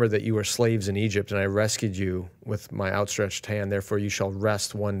shall remember that you were slaves in Egypt and I rescued you with my outstretched hand. Therefore, you shall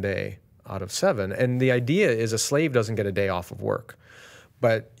rest one day out of 7. And the idea is a slave doesn't get a day off of work.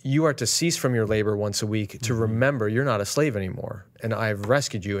 But you are to cease from your labor once a week to remember you're not a slave anymore. And I've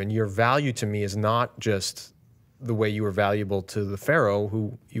rescued you. And your value to me is not just the way you were valuable to the Pharaoh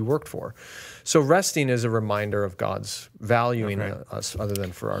who you worked for. So resting is a reminder of God's valuing us other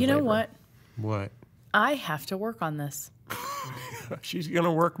than for our labor. You know what? What? I have to work on this. She's going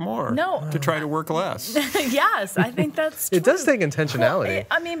to work more. No. To try to work less. Yes, I think that's true. It does take intentionality. Well,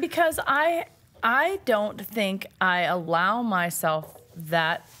 I mean, because I don't think I allow myself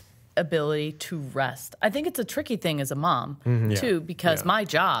that ability to rest. I think it's a tricky thing as a mom, too, because my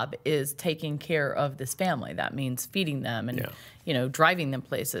job is taking care of this family. That means feeding them and, driving them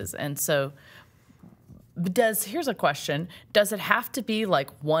places. And so here's a question. Does it have to be like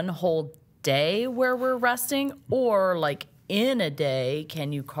one whole day where we're resting, or like in a day,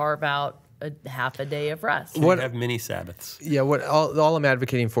 can you carve out a half a day of rest? Can you have mini Sabbaths? Yeah, all I'm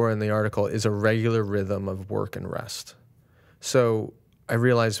advocating for in the article is a regular rhythm of work and rest. So I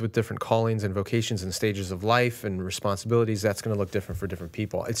realize with different callings and vocations and stages of life and responsibilities, that's going to look different for different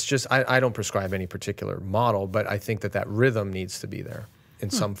people. It's just, I don't prescribe any particular model, but I think that rhythm needs to be there in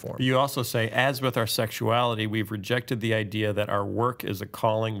some form. You also say, as with our sexuality, we've rejected the idea that our work is a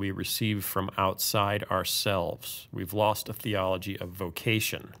calling we receive from outside ourselves. We've lost a theology of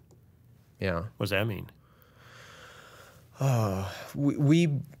vocation. Yeah. What does that mean?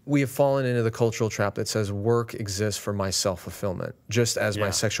 We have fallen into the cultural trap that says work exists for my self-fulfillment, just as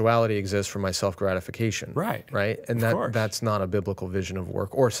my sexuality exists for my self-gratification. Right. Right? And that's not a biblical vision of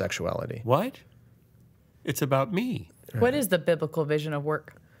work or sexuality. What? It's about me. What is the biblical vision of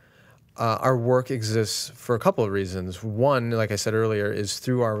work? Our work exists for a couple of reasons. One, like I said earlier, is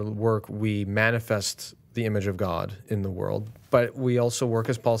through our work we manifest the image of God in the world. But we also work,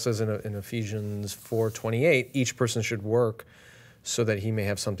 as Paul says in Ephesians 4:28, each person should work so that he may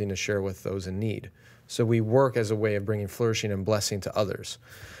have something to share with those in need. So we work as a way of bringing flourishing and blessing to others.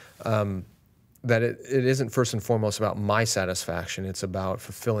 That it isn't first and foremost about my satisfaction. It's about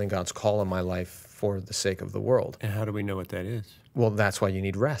fulfilling God's call on my life for the sake of the world. And how do we know what that is? Well, that's why you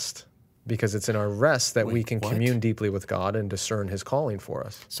need rest. Because it's in our rest that we can commune deeply with God and discern his calling for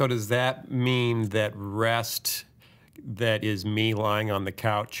us. So does that mean that rest, that is me lying on the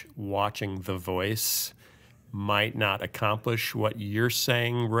couch watching The Voice, might not accomplish what you're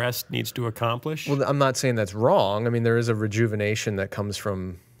saying rest needs to accomplish? Well, I'm not saying that's wrong. I mean, there is a rejuvenation that comes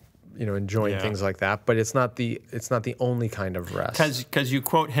from, enjoying things like that, but it's not the only kind of rest. Because you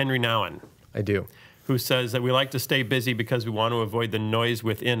quote Henry Nouwen. I do. Who says that we like to stay busy because we want to avoid the noise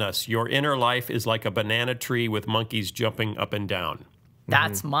within us. Your inner life is like a banana tree with monkeys jumping up and down.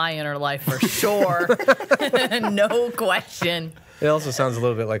 That's my inner life for sure. No question. It also sounds a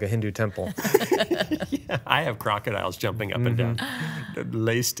little bit like a Hindu temple. Yeah, I have crocodiles jumping up and down,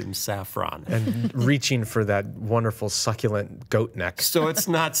 laced in saffron. And reaching for that wonderful succulent goat neck. So it's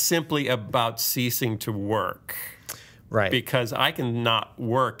not simply about ceasing to work. Right. Because I can not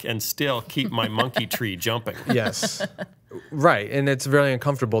work and still keep my monkey tree jumping. Yes. Right. And it's very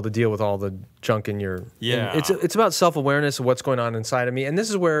uncomfortable to deal with all the junk in your... Yeah. It's about self-awareness of what's going on inside of me. And this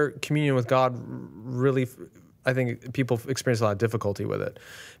is where communion with God really... I think people experience a lot of difficulty with it.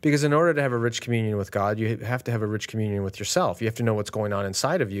 Because in order to have a rich communion with God, you have to have a rich communion with yourself. You have to know what's going on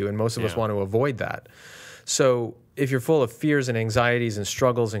inside of you, and most of us want to avoid that. So if you're full of fears and anxieties and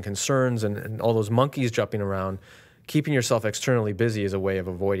struggles and concerns and all those monkeys jumping around... Keeping yourself externally busy is a way of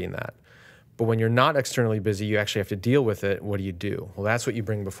avoiding that. But when you're not externally busy, you actually have to deal with it. What do you do? Well, that's what you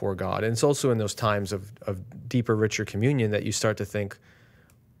bring before God. And it's also in those times of deeper, richer communion that you start to think,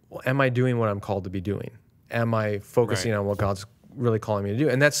 well, am I doing what I'm called to be doing? Am I focusing on what God's really calling me to do?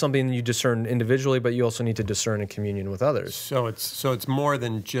 And that's something you discern individually, but you also need to discern in communion with others. So it's more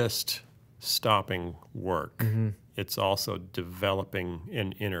than just stopping work. It's also developing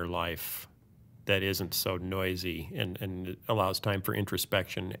an inner life that isn't so noisy and allows time for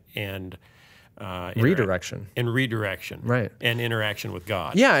introspection and redirection. Right. And interaction with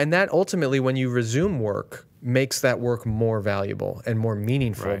God. Yeah, and that ultimately, when you resume work, makes that work more valuable and more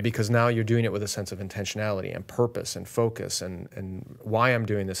meaningful because now you're doing it with a sense of intentionality and purpose and focus and why I'm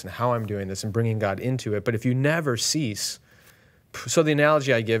doing this and how I'm doing this and bringing God into it. But if you never cease... So the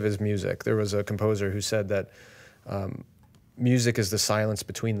analogy I give is music. There was a composer who said that music is the silence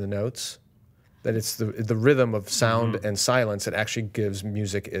between the notes. That it's the rhythm of sound and silence that actually gives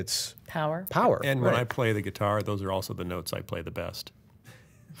music its power. And when I play the guitar, those are also the notes I play the best.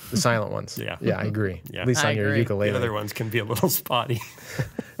 The silent ones. Yeah. Yeah, I agree. Yeah. At least on your ukulele. The other ones can be a little spotty.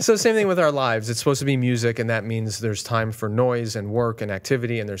 So same thing with our lives. It's supposed to be music, and that means there's time for noise and work and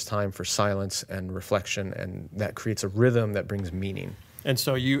activity, and there's time for silence and reflection, and that creates a rhythm that brings meaning. And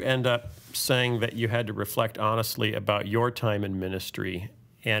so you end up saying that you had to reflect honestly about your time in ministry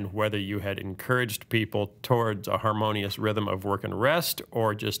and whether you had encouraged people towards a harmonious rhythm of work and rest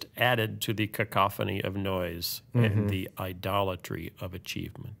or just added to the cacophony of noise and the idolatry of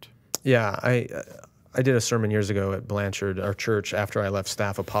achievement. Yeah, I did a sermon years ago at Blanchard, our church, after I left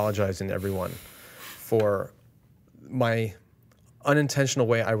staff, apologizing to everyone for my unintentional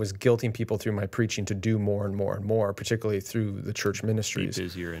way I was guilting people through my preaching to do more and more and more, particularly through the church ministries. Be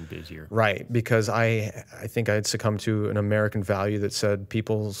busier and busier. Right, because I think I had succumbed to an American value that said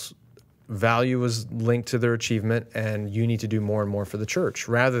people's value was linked to their achievement and you need to do more and more for the church,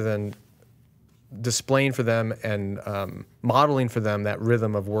 rather than displaying for them and modeling for them that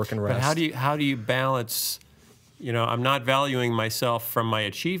rhythm of work and rest. But how do you balance... I'm not valuing myself from my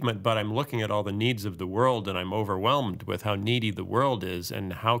achievement, but I'm looking at all the needs of the world, and I'm overwhelmed with how needy the world is,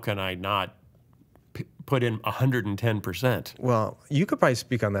 and how can I not put in 110%? Well, you could probably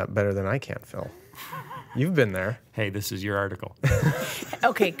speak on that better than I can, Phil. You've been there. Hey, this is your article.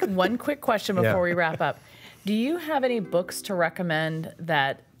 Okay, one quick question before we wrap up. Do you have any books to recommend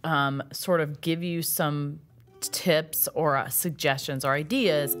that sort of give you some tips or suggestions or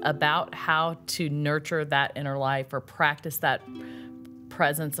ideas about how to nurture that inner life or practice that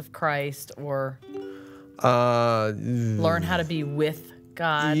presence of Christ or learn how to be with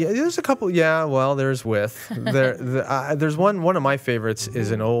God. Yeah, there's a couple. Yeah, well, there's with. There's one of my favorites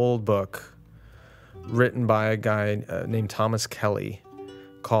is an old book written by a guy named Thomas Kelly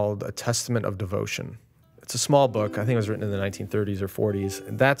called A Testament of Devotion. It's a small book. I think it was written in the 1930s or 40s.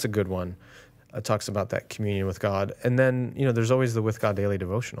 And that's a good one. It talks about that communion with God. And then, there's always the With God Daily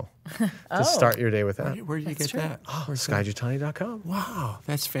Devotional to start your day with that. Where did you get that? Oh, SkyeJutani.com. Wow,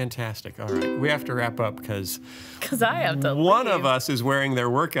 that's fantastic. All right, we have to wrap up because I have to one leave. of us is wearing their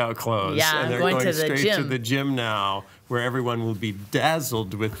workout clothes. Yeah, and they're I'm going to the straight gym. to the gym now, where everyone will be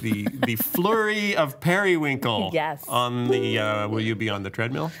dazzled with the flurry of periwinkle. Yes. On the, will you be on the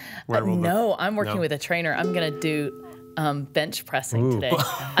treadmill? Where will No, I'm working No? with a trainer. I'm going to do bench pressing today.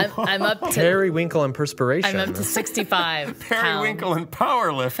 I'm up to Periwinkle and perspiration. I'm up to 65 Periwinkle and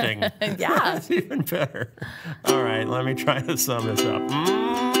powerlifting. Yeah. That's even better. All right, let me try to sum this up.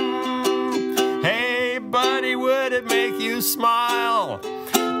 Hey, buddy, would it make you smile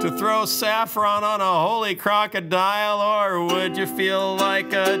to throw saffron on a holy crocodile, or would you feel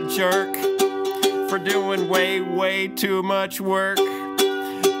like a jerk for doing way, way too much work?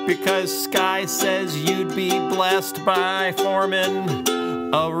 Because Skye says you'd be blessed by forming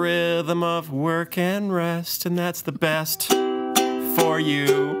a rhythm of work and rest, and that's the best for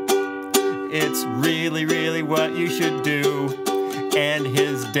you. It's really, really what you should do, and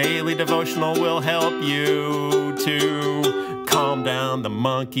his daily devotional will help you to calm down the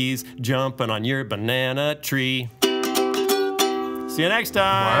monkeys jumping on your banana tree. See you next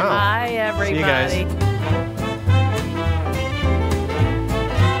time. Wow. Bye, everybody. See you guys.